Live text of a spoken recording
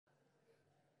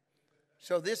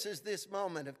So this is this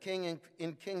moment of King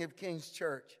of Kings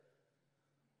Church.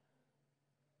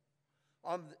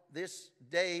 On this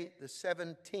day, the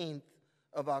 17th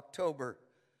of October,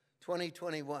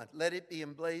 2021, let it be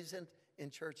emblazoned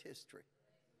in church history.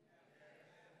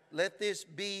 Let this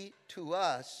be to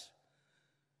us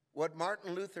what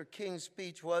Martin Luther King's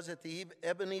speech was at the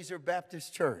Ebenezer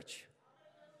Baptist Church.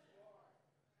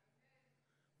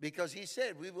 Because he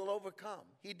said, we will overcome.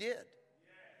 He did.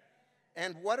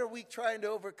 And what are we trying to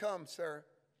overcome, sir?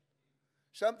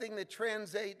 Something that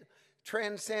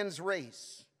transcends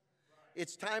race.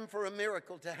 It's time for a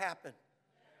miracle to happen.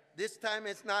 This time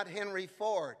it's not Henry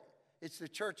Ford. It's the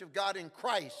Church of God in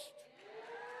Christ.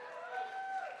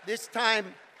 This time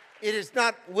it is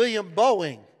not William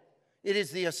Boeing. It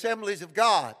is the Assemblies of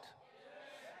God.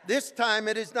 This time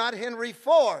it is not Henry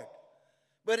Ford,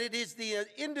 but it is the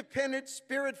independent,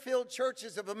 spirit-filled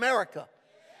churches of America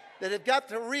that have got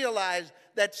to realize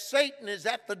that Satan is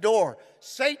at the door.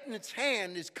 Satan's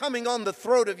hand is coming on the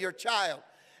throat of your child.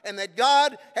 And that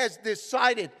God has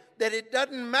decided that it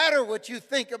doesn't matter what you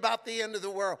think about the end of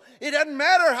the world. It doesn't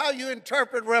matter how you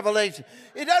interpret Revelation.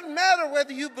 It doesn't matter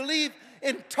whether you believe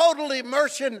in total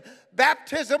immersion,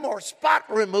 baptism, or spot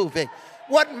removing.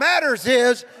 What matters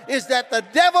is that the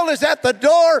devil is at the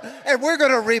door, and we're going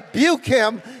to rebuke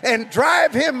him and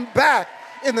drive him back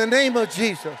in the name of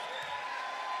Jesus.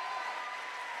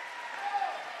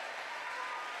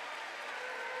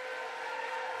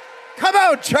 Come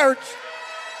on, church.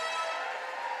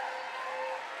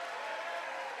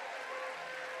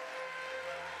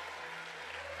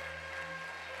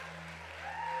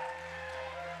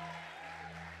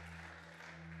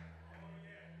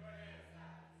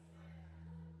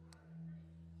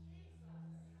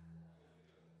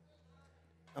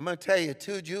 I'm going to tell you,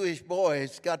 two Jewish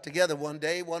boys got together one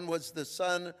day. One was the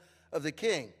son of the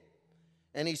king.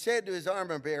 And he said to his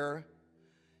armor bearer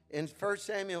in 1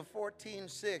 Samuel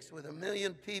 14:6, with 1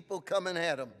 million people coming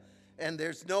at him, and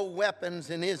there's no weapons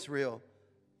in Israel,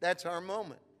 that's our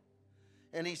moment.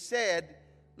 And he said,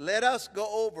 let us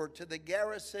go over to the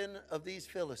garrison of these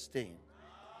Philistines.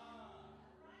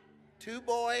 2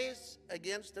 boys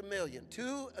against 1 million.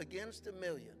 2 against 1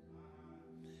 million.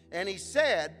 And he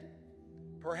said,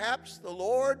 perhaps the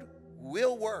Lord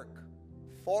will work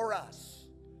for us.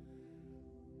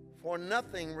 For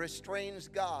nothing restrains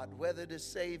God, whether to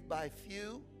save by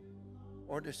few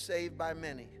or to save by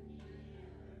many.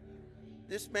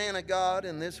 This man of God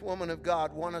and this woman of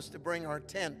God want us to bring our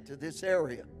tent to this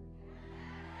area.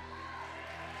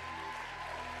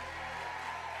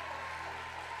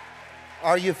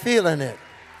 Are you feeling it?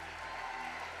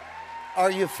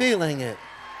 Are you feeling it?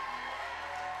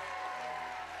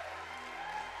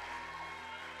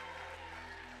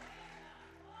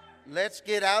 Let's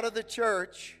get out of the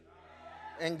church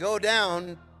and go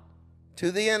down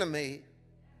to the enemy.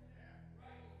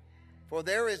 For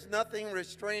there is nothing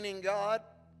restraining God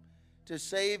to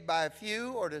save by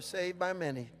few or to save by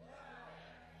many.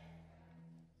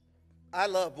 I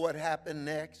love what happened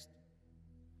next.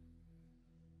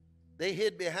 They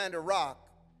hid behind a rock.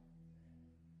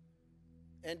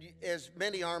 And as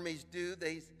many armies do,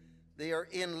 they are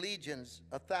in legions,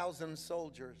 1,000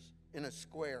 soldiers in a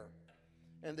square.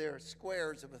 And there are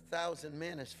squares of 1,000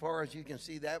 men as far as you can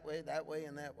see, that way, and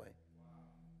that way.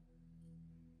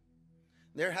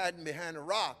 They're hiding behind a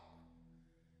rock.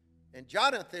 And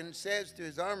Jonathan says to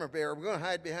his armor bearer, we're going to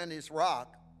hide behind this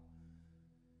rock.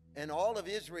 And all of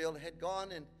Israel had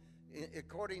gone, and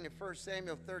according to 1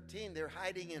 Samuel 13, they're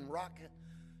hiding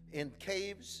in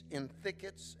caves, in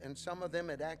thickets, and some of them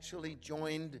had actually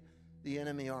joined the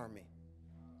enemy army.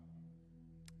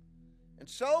 And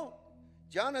so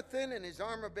Jonathan and his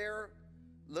armor bearer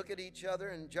look at each other,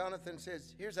 and Jonathan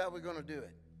says, here's how we're going to do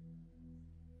it.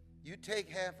 You take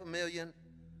 500,000,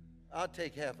 I'll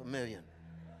take 500,000.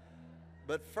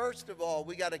 But first of all,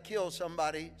 we got to kill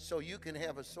somebody so you can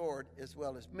have a sword as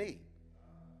well as me.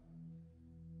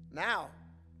 Now,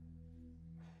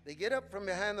 they get up from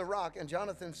behind the rock, and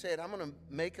Jonathan said, I'm going to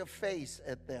make a face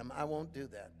at them. I won't do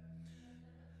that.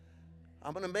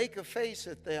 I'm going to make a face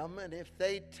at them, and if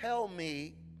they tell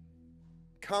me,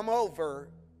 come over,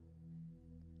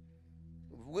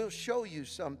 we'll show you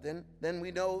something, then we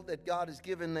know that God has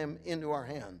given them into our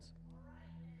hands.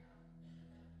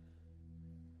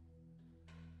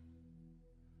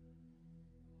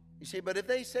 You see, but if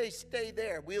they say stay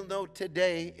there, we'll know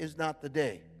today is not the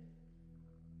day.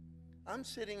 I'm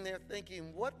sitting there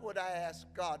thinking, what would I ask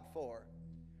God for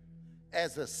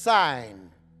as a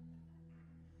sign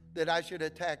that I should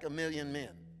attack 1 million men?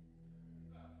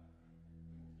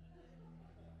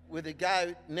 With a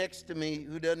guy next to me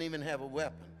who doesn't even have a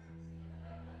weapon.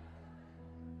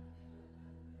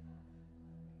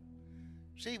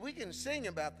 See, we can sing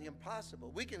about the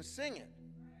impossible. We can sing it.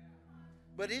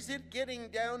 But is it getting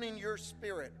down in your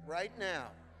spirit right now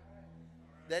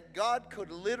that God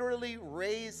could literally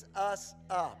raise us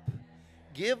up,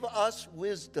 give us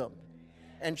wisdom,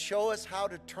 and show us how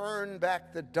to turn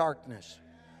back the darkness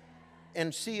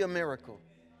and see a miracle?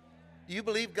 Do you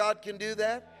believe God can do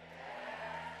that?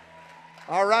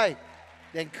 All right,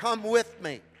 then come with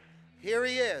me. Here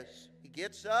he is. He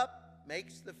gets up,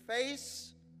 makes the face,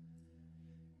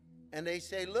 and they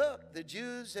say, look, the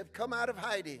Jews have come out of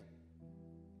hiding.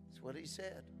 That's what he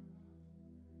said.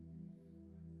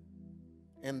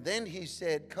 And then he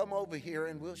said, come over here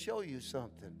and we'll show you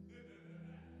something.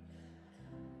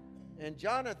 And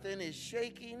Jonathan is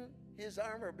shaking his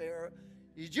armor bearer.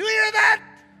 Did you hear that?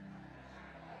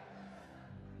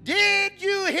 Did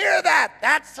you hear that?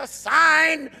 That's a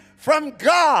sign from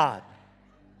God.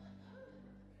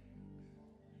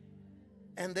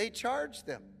 And they charged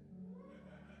them.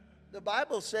 The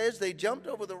Bible says they jumped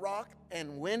over the rock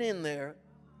and went in there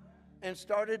and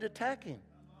started attacking.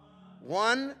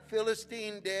 One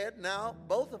Philistine dead. Now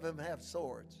both of them have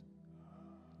swords.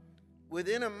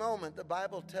 Within a moment, the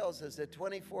Bible tells us that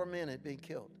 24 men had been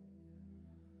killed.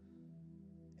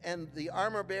 And the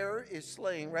armor bearer is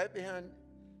slain right behind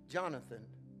Jonathan.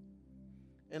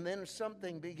 And then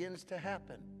something begins to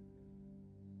happen.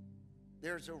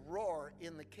 There's a roar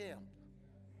in the camp.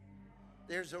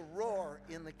 There's a roar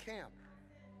in the camp.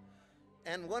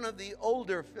 And one of the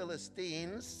older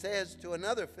Philistines says to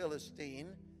another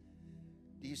Philistine,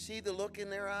 do you see the look in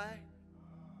their eye?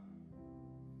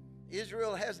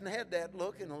 Israel hasn't had that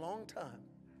look in a long time.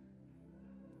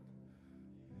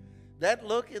 That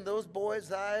look in those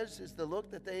boys' eyes is the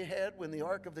look that they had when the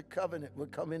Ark of the Covenant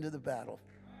would come into the battle.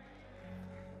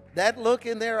 That look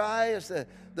in their eye is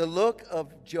the look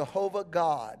of Jehovah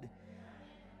God.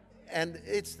 And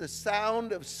it's the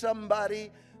sound of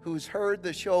somebody who's heard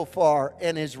the shofar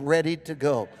and is ready to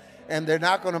go. And they're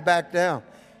not going to back down.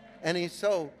 And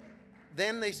so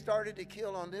then they started to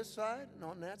kill on this side and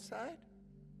on that side.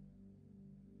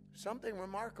 Something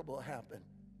remarkable happened.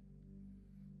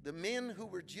 The men who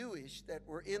were Jewish that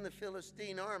were in the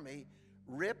Philistine army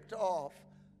ripped off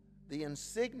the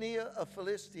insignia of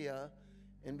Philistia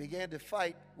and began to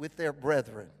fight with their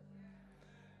brethren.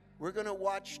 We're going to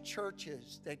watch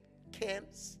churches that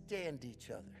can't stand each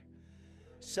other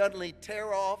suddenly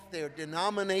tear off their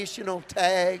denominational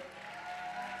tag.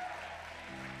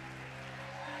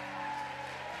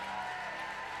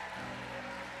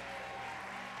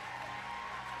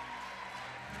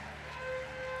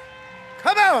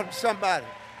 Come on, somebody.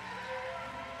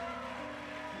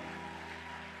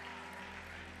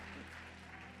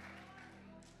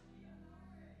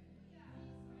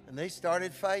 And they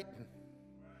started fighting.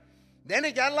 Then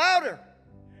it got louder.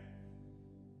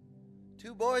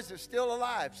 Two boys are still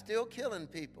alive, still killing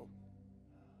people.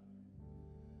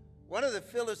 One of the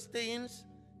Philistines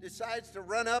decides to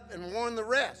run up and warn the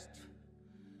rest.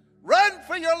 Run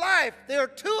for your life. There are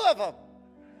two of them.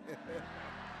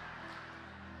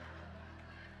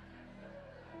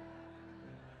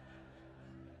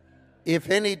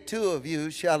 If any two of you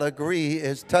shall agree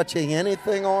as touching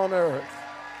anything on earth.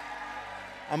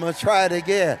 I'm going to try it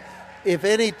again. If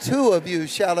any two of you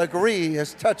shall agree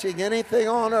as touching anything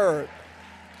on earth,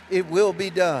 it will be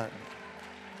done.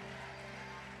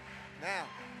 Now,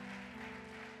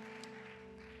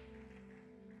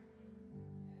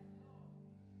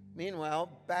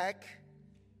 meanwhile, back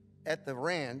at the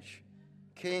ranch,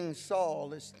 King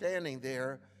Saul is standing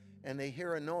there, and they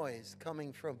hear a noise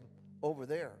coming from over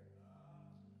there.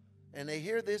 And they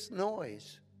hear this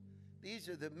noise. These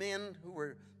are the men who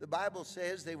were, the Bible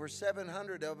says they were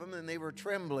 700 of them, and they were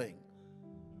trembling.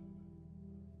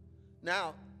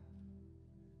 Now,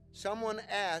 someone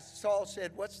asked, Saul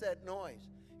said, what's that noise?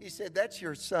 He said, that's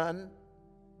your son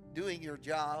doing your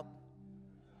job.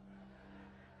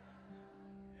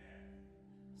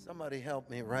 Somebody help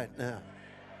me right now.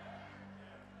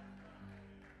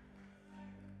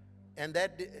 And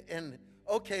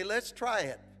okay, let's try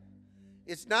it.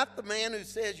 It's not the man who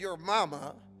says your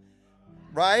mama,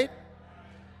 right?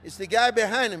 It's the guy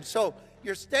behind him. So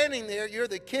you're standing there, you're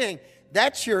the king.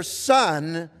 That's your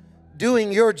son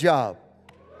doing your job.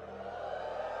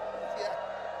 Yeah.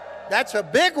 That's a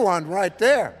big one right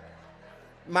there.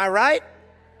 Am I right?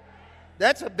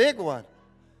 That's a big one.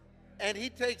 And he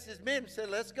takes his men and said,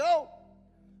 let's go.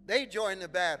 They join the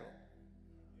battle.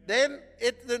 Then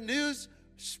the news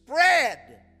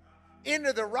spread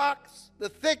into the rocks, the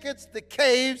thickets, the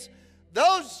caves.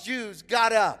 Those Jews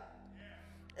got up.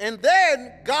 And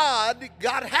then God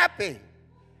got happy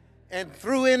and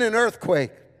threw in an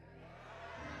earthquake.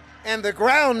 And the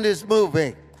ground is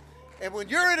moving. And when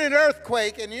you're in an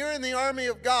earthquake and you're in the army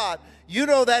of God, you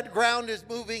know that ground is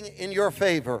moving in your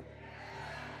favor.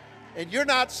 And you're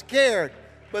not scared.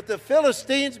 But the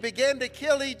Philistines began to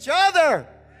kill each other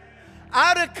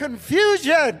out of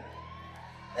confusion.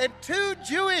 And 2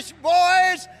 Jewish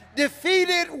boys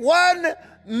defeated 1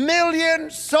 million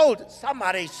soldiers.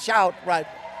 Somebody shout right.